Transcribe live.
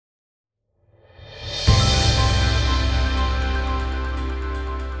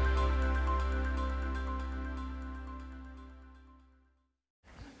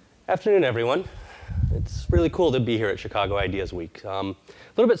Afternoon, everyone. It's really cool to be here at Chicago Ideas Week. A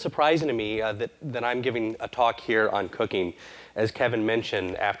little bit surprising to me that I'm giving a talk here on cooking. As Kevin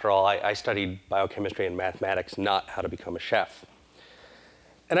mentioned, after all, I studied biochemistry and mathematics, not how to become a chef.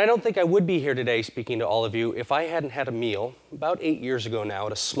 And I don't think I would be here today speaking to all of you if I hadn't had a meal about 8 years ago now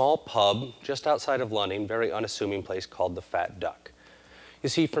at a small pub just outside of London, very unassuming place called the Fat Duck. You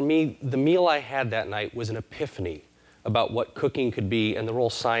see, for me, the meal I had that night was an epiphany about what cooking could be and the role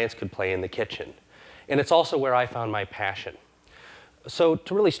science could play in the kitchen. And it's also where I found my passion. So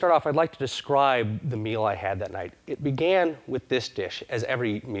to really start off, I'd like to describe the meal I had that night. It began with this dish, as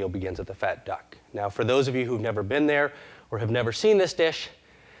every meal begins at the Fat Duck. Now, for those of you who've never been there or have never seen this dish,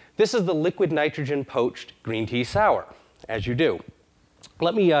 this is the liquid nitrogen poached green tea sour, as you do.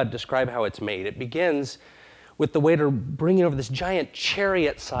 Let me describe how it's made. It begins with the waiter bringing over this giant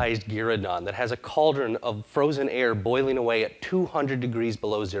chariot-sized gueridon that has a cauldron of frozen air boiling away at 200 degrees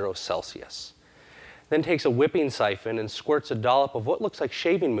below 0 Celsius. Then takes a whipping siphon and squirts a dollop of what looks like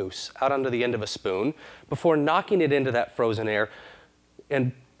shaving mousse out onto the end of a spoon before knocking it into that frozen air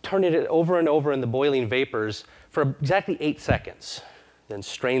and turning it over and over in the boiling vapors for exactly 8 seconds. Then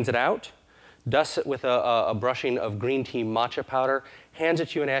strains it out, dusts it with a brushing of green tea matcha powder, hands it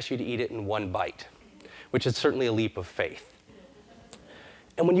to you and asks you to eat it in one bite, which is certainly a leap of faith.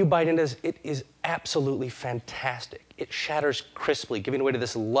 And when you bite into this, it is absolutely fantastic. It shatters crisply, giving way to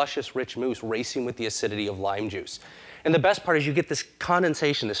this luscious, rich mousse racing with the acidity of lime juice. And the best part is you get this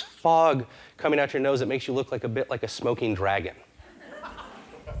condensation, this fog coming out your nose that makes you look like a bit like a smoking dragon.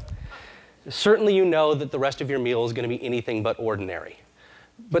 Certainly you know that the rest of your meal is going to be anything but ordinary.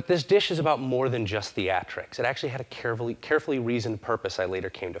 But this dish is about more than just theatrics. It actually had a carefully reasoned purpose, I later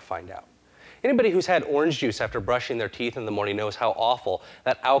came to find out. Anybody who's had orange juice after brushing their teeth in the morning knows how awful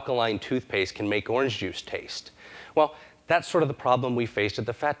that alkaline toothpaste can make orange juice taste. Well, that's sort of the problem we faced at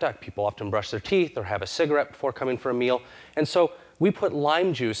the Fat Duck. People often brush their teeth or have a cigarette before coming for a meal. And so we put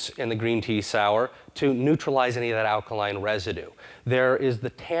lime juice in the green tea sour to neutralize any of that alkaline residue. There is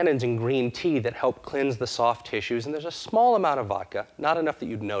the tannins in green tea that help cleanse the soft tissues, and there's a small amount of vodka, not enough that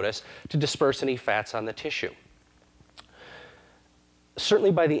you'd notice, to disperse any fats on the tissue.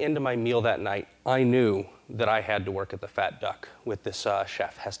 Certainly by the end of my meal that night, I knew that I had to work at the Fat Duck with this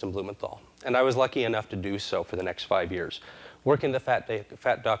chef, Heston Blumenthal. And I was lucky enough to do so for the next 5 years. Working at the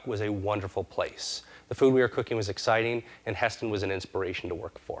Fat Duck was a wonderful place. The food we were cooking was exciting, and Heston was an inspiration to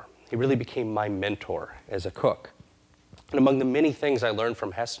work for. He really became my mentor as a cook. And among the many things I learned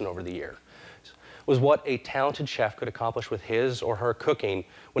from Heston over the years was what a talented chef could accomplish with his or her cooking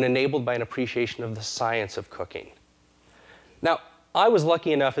when enabled by an appreciation of the science of cooking. Now, I was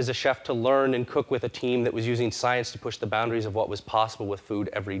lucky enough as a chef to learn and cook with a team that was using science to push the boundaries of what was possible with food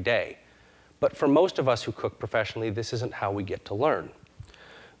every day. But for most of us who cook professionally, this isn't how we get to learn.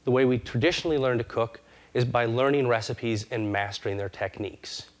 The way we traditionally learn to cook is by learning recipes and mastering their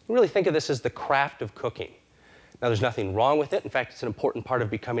techniques. You really think of this as the craft of cooking. Now, there's nothing wrong with it. In fact, it's an important part of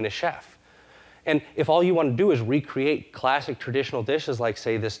becoming a chef. And if all you want to do is recreate classic traditional dishes like,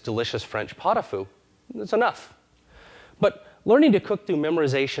 say, this delicious French pot au feu, that's enough. But learning to cook through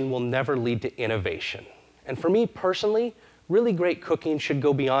memorization will never lead to innovation. And for me personally, really great cooking should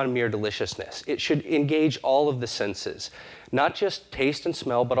go beyond mere deliciousness. It should engage all of the senses, not just taste and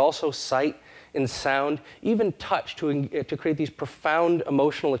smell, but also sight and sound, even touch, to create these profound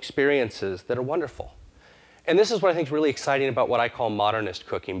emotional experiences that are wonderful. And this is what I think is really exciting about what I call modernist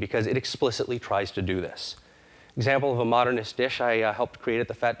cooking, because it explicitly tries to do this. Example of a modernist dish I helped create at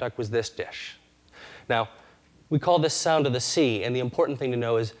the Fat Duck was this dish. Now, we call this sound of the sea, and the important thing to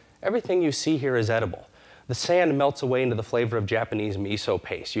know is everything you see here is edible. The sand melts away into the flavor of Japanese miso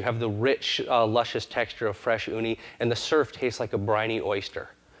paste. You have the rich, luscious texture of fresh uni, and the surf tastes like a briny oyster.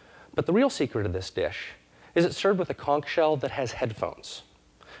 But the real secret of this dish is it's served with a conch shell that has headphones.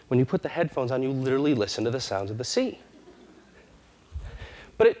 When you put the headphones on, you literally listen to the sounds of the sea.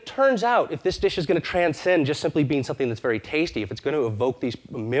 But it turns out, if this dish is going to transcend just simply being something that's very tasty, if it's going to evoke these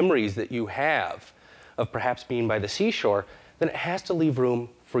memories that you have of perhaps being by the seashore, then it has to leave room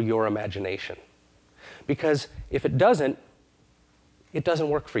for your imagination. Because if it doesn't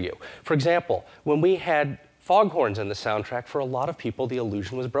work for you. For example, when we had foghorns in the soundtrack, for a lot of people, the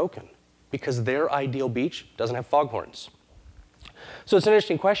illusion was broken because their ideal beach doesn't have foghorns. So it's an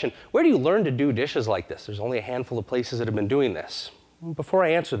interesting question. Where do you learn to do dishes like this? There's only a handful of places that have been doing this. Before I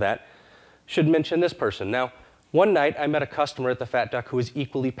answer that, I should mention this person. Now, one night I met a customer at the Fat Duck who was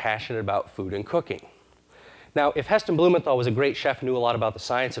equally passionate about food and cooking. Now, if Heston Blumenthal was a great chef and knew a lot about the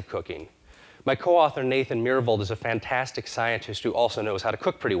science of cooking, my co-author Nathan Myhrvold is a fantastic scientist who also knows how to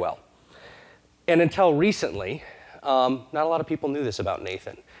cook pretty well. And until recently, not a lot of people knew this about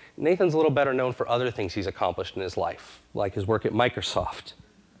Nathan. Nathan's a little better known for other things he's accomplished in his life, like his work at Microsoft.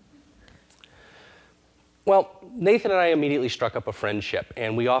 Well, Nathan and I immediately struck up a friendship,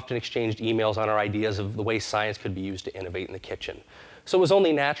 and we often exchanged emails on our ideas of the way science could be used to innovate in the kitchen. So it was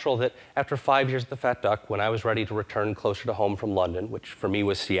only natural that after 5 years at the Fat Duck, when I was ready to return closer to home from London, which for me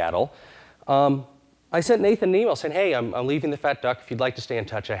was Seattle, I sent Nathan an email saying, hey, I'm leaving the Fat Duck. If you'd like to stay in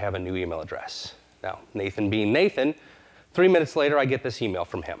touch, I have a new email address. Now, Nathan being Nathan, 3 minutes later, I get this email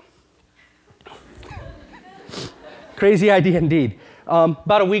from him. Crazy idea indeed.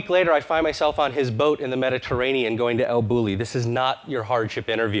 About a week later, I find myself on his boat in the Mediterranean going to El Bulli. This is not your hardship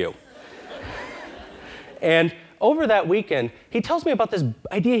interview. And over that weekend, he tells me about this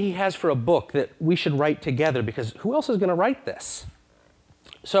idea he has for a book that we should write together, because who else is going to write this?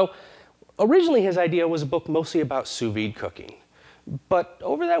 So originally, his idea was a book mostly about sous vide cooking. But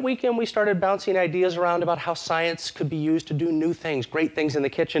over that weekend, we started bouncing ideas around about how science could be used to do new things, great things in the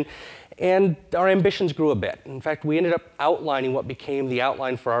kitchen, and our ambitions grew a bit. In fact, we ended up outlining what became the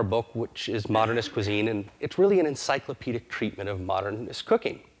outline for our book, which is Modernist Cuisine, and it's really an encyclopedic treatment of modernist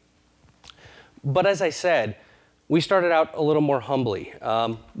cooking. But as I said, we started out a little more humbly.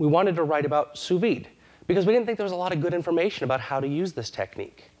 We wanted to write about sous vide, because we didn't think there was a lot of good information about how to use this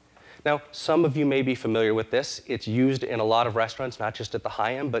technique. Now, some of you may be familiar with this. It's used in a lot of restaurants, not just at the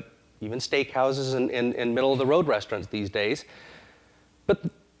high end, but even steakhouses and middle-of-the-road restaurants these days. But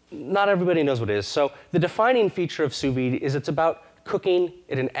not everybody knows what it is. So the defining feature of sous vide is it's about cooking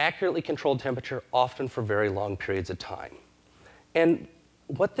at an accurately controlled temperature, often for very long periods of time. And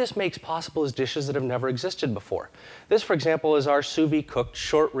what this makes possible is dishes that have never existed before. This, for example, is our sous vide cooked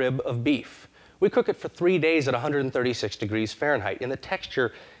short rib of beef. We cook it for 3 days at 136 degrees Fahrenheit, and the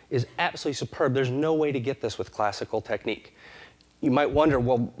texture is absolutely superb. There's no way to get this with classical technique. You might wonder,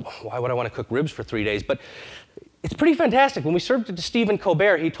 well, why would I want to cook ribs for 3 days? But it's pretty fantastic. When we served it to Stephen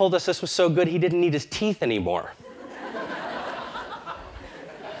Colbert, he told us this was so good he didn't need his teeth anymore.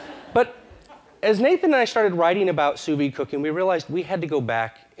 But as Nathan and I started writing about sous vide cooking, we realized we had to go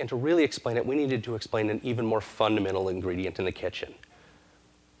back, and to really explain it, we needed to explain an even more fundamental ingredient in the kitchen.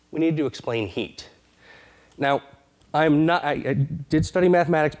 We needed to explain heat. Now, I did study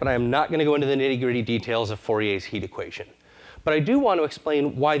mathematics, but I am not going to go into the nitty-gritty details of Fourier's heat equation. But I do want to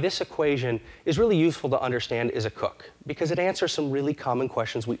explain why this equation is really useful to understand as a cook, because it answers some really common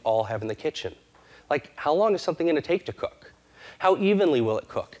questions we all have in the kitchen. Like, how long is something going to take to cook? How evenly will it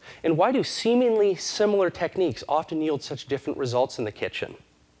cook? And why do seemingly similar techniques often yield such different results in the kitchen?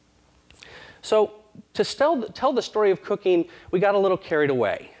 So to tell the story of cooking, we got a little carried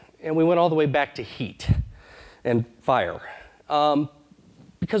away, and we went all the way back to heat and fire,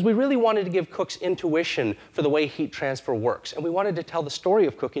 because we really wanted to give cooks intuition for the way heat transfer works, and we wanted to tell the story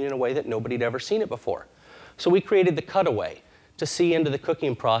of cooking in a way that nobody had ever seen it before. So we created the cutaway to see into the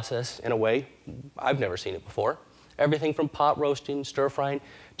cooking process in a way I've never seen it before. Everything from pot roasting, stir frying,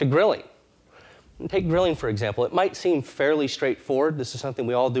 to grilling. And take grilling, for example. It might seem fairly straightforward. This is something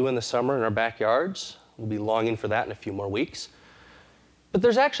we all do in the summer in our backyards. We'll be longing for that in a few more weeks. But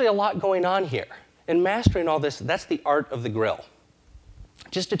there's actually a lot going on here. And mastering all this, that's the art of the grill.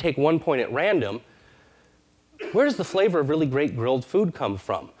 Just to take one point at random, where does the flavor of really great grilled food come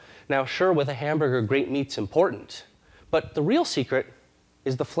from? Now, sure, with a hamburger, great meat's important. But the real secret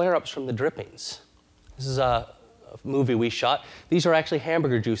is the flare-ups from the drippings. This is a movie we shot. These are actually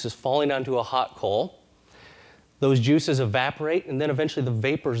hamburger juices falling onto a hot coal. Those juices evaporate, and then eventually the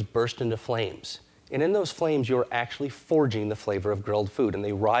vapors burst into flames. And in those flames, you're actually forging the flavor of grilled food. And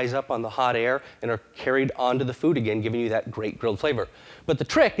they rise up on the hot air and are carried onto the food again, giving you that great grilled flavor. But the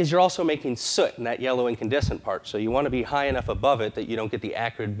trick is you're also making soot in that yellow incandescent part. So you want to be high enough above it that you don't get the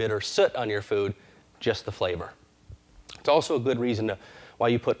acrid, bitter soot on your food, just the flavor. It's also a good reason why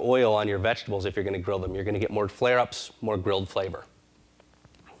you put oil on your vegetables if you're going to grill them. You're going to get more flare-ups, more grilled flavor.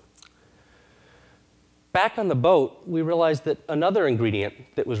 Back on the boat, we realized that another ingredient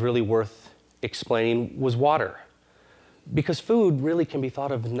that was really worth explaining was water, because food really can be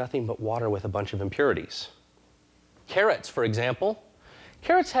thought of as nothing but water with a bunch of impurities. Carrots, for example.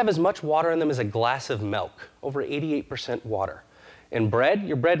 Carrots have as much water in them as a glass of milk, over 88% water. And bread,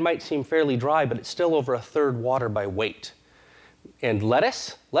 your bread might seem fairly dry, but it's still over 1/3 water by weight. And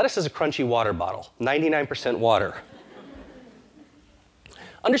lettuce is a crunchy water bottle, 99% water.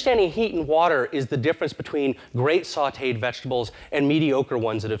 Understanding heat and water is the difference between great sautéed vegetables and mediocre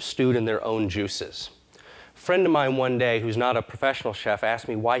ones that have stewed in their own juices. A friend of mine one day, who's not a professional chef, asked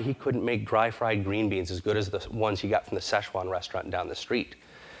me why he couldn't make dry-fried green beans as good as the ones he got from the Szechuan restaurant down the street.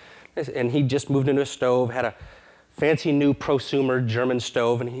 And he just moved into a stove, had a fancy new prosumer German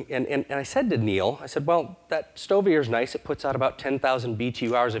stove. And I said to Neil, I said, well, that stove of yours is nice. It puts out about 10,000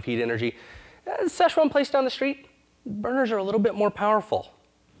 BTU hours of heat energy. The Szechuan place down the street, burners are a little bit more powerful.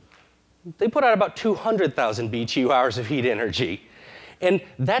 They put out about 200,000 BTU hours of heat energy. And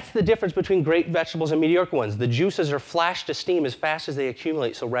that's the difference between great vegetables and mediocre ones. The juices are flashed to steam as fast as they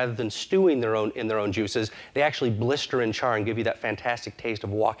accumulate, so rather than stewing in their own juices, they actually blister and char and give you that fantastic taste of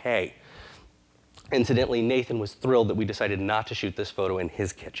wok hay. Incidentally, Nathan was thrilled that we decided not to shoot this photo in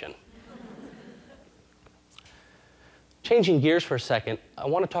his kitchen. Changing gears for a second, I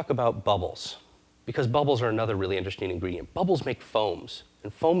want to talk about bubbles, because bubbles are another really interesting ingredient. Bubbles make foams,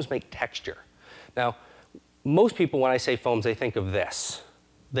 and foams make texture. Now, most people, when I say foams, they think of this.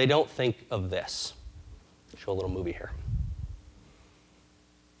 They don't think of this. I'll show a little movie here.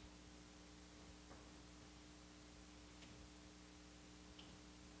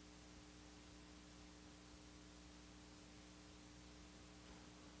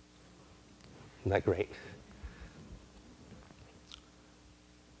 Isn't that great?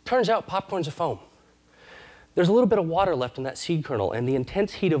 Turns out popcorn's a foam. There's a little bit of water left in that seed kernel, and the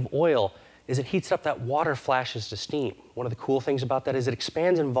intense heat of oil, as it heats up, that water flashes to steam. One of the cool things about that is it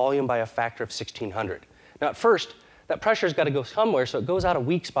expands in volume by a factor of 1,600. Now, at first, that pressure's got to go somewhere, so it goes out a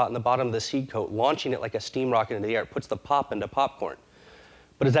weak spot in the bottom of the seed coat, launching it like a steam rocket into the air. It puts the pop into popcorn.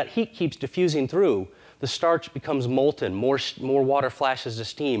 But as that heat keeps diffusing through, the starch becomes molten, more water flashes to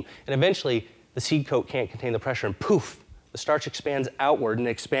steam, and eventually, the seed coat can't contain the pressure, and poof, the starch expands outward, and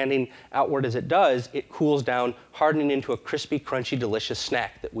expanding outward as it does, it cools down, hardening into a crispy, crunchy, delicious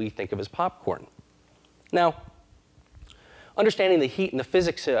snack that we think of as popcorn. Now, understanding the heat and the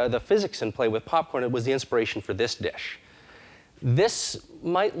physics in play with popcorn, it was the inspiration for this dish. This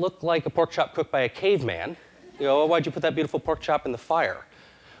might look like a pork chop cooked by a caveman. You know, why'd you put that beautiful pork chop in the fire?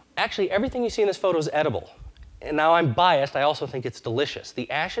 Actually, everything you see in this photo is edible. And now I'm biased, I also think it's delicious. The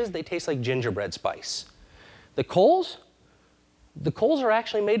ashes, they taste like gingerbread spice. The coals are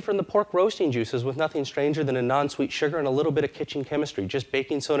actually made from the pork roasting juices with nothing stranger than a non-sweet sugar and a little bit of kitchen chemistry, just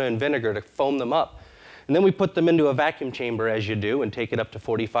baking soda and vinegar to foam them up. And then we put them into a vacuum chamber, as you do, and take it up to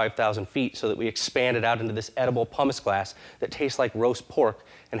 45,000 feet so that we expand it out into this edible pumice glass that tastes like roast pork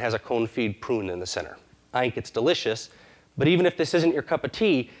and has a cone-feed prune in the center. I think it's delicious, but even if this isn't your cup of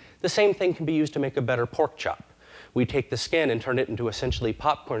tea, the same thing can be used to make a better pork chop. We take the skin and turn it into essentially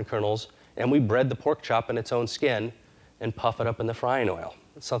popcorn kernels, and we bread the pork chop in its own skin and puff it up in the frying oil.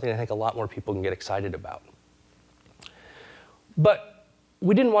 It's something I think a lot more people can get excited about. But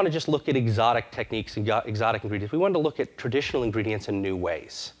we didn't want to just look at exotic techniques and exotic ingredients. We wanted to look at traditional ingredients in new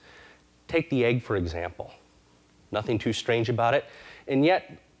ways. Take the egg, for example. Nothing too strange about it. And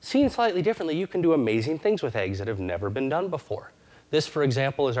yet, seen slightly differently, you can do amazing things with eggs that have never been done before. This, for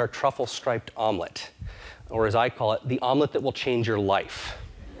example, is our truffle striped omelet, or as I call it, the omelet that will change your life.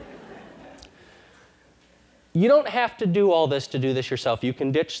 You don't have to do all this to do this yourself. You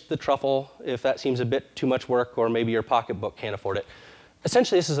can ditch the truffle if that seems a bit too much work, or maybe your pocketbook can't afford it.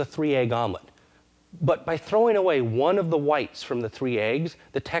 Essentially, this is a 3-egg omelet. But by throwing away one of the whites from the 3 eggs,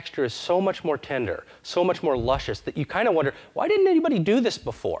 the texture is so much more tender, so much more luscious, that you kind of wonder, why didn't anybody do this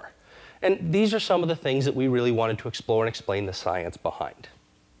before? And these are some of the things that we really wanted to explore and explain the science behind.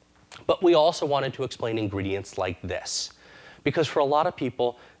 But we also wanted to explain ingredients like this, because for a lot of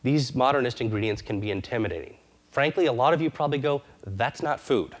people, these modernist ingredients can be intimidating. Frankly, a lot of you probably go, that's not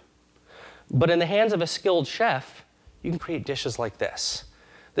food. But in the hands of a skilled chef, you can create dishes like this.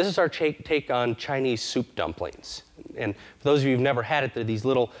 This is our take on Chinese soup dumplings. And for those of you who've never had it, they're these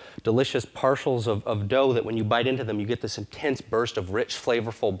little delicious parcels of dough that when you bite into them, you get this intense burst of rich,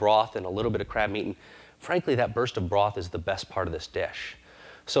 flavorful broth and a little bit of crab meat. And frankly, that burst of broth is the best part of this dish.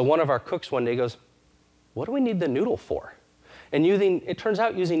 So one of our cooks one day goes, what do we need the noodle for? And it turns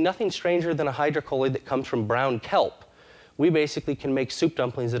out using nothing stranger than a hydrocolloid that comes from brown kelp, we basically can make soup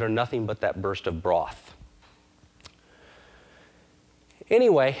dumplings that are nothing but that burst of broth.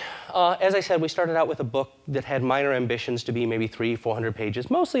 Anyway, as I said, we started out with a book that had minor ambitions to be maybe 300-400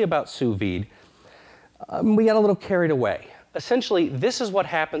 pages, mostly about sous vide. We got a little carried away. Essentially, this is what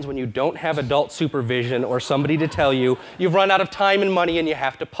happens when you don't have adult supervision or somebody to tell you you've run out of time and money and you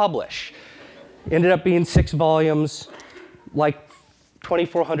have to publish. Ended up being 6 volumes, like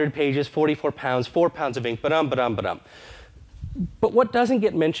 2,400 pages, 44 pounds, 4 pounds of ink, ba-dum. But what doesn't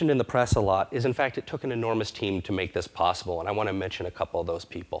get mentioned in the press a lot is, in fact, it took an enormous team to make this possible, and I want to mention a couple of those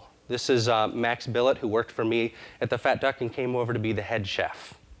people. This is Max Billett, who worked for me at the Fat Duck and came over to be the head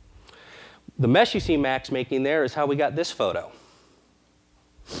chef. The mess you see Max making there is how we got this photo.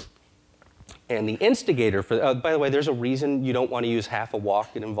 And the instigator for, by the way, there's a reason you don't want to use half a wok.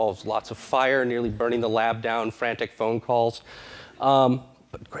 It involves lots of fire, nearly burning the lab down, frantic phone calls.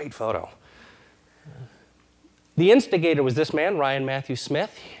 But great photo. The instigator was this man, Ryan Matthew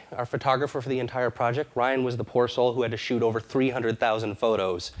Smith, our photographer for the entire project. Ryan was the poor soul who had to shoot over 300,000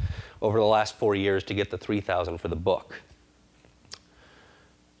 photos over the last 4 years to get the 3,000 for the book.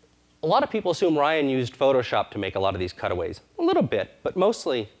 A lot of people assume Ryan used Photoshop to make a lot of these cutaways. A little bit, but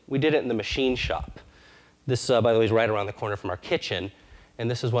mostly we did it in the machine shop. This, by the way, is right around the corner from our kitchen. And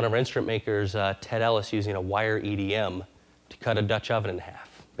this is one of our instrument makers, Ted Ellis, using a wire EDM to cut a Dutch oven in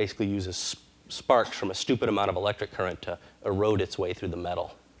half. Basically uses sparks from a stupid amount of electric current to erode its way through the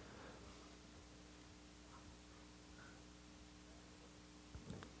metal.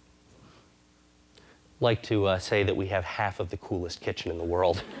 Like to say that we have half of the coolest kitchen in the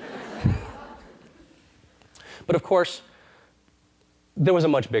world. But of course, there was a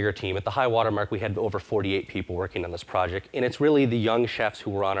much bigger team. At the high water mark, we had over 48 people working on this project. And it's really the young chefs who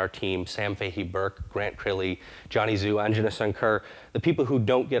were on our team, Sam Fahey-Burke, Grant Crilly, Johnny Zhu, Anjana Sankar, the people who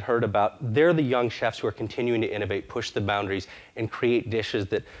don't get heard about. They're the young chefs who are continuing to innovate, push the boundaries, and create dishes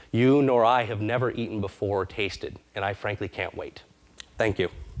that you nor I have never eaten before or tasted. And I frankly can't wait. Thank you.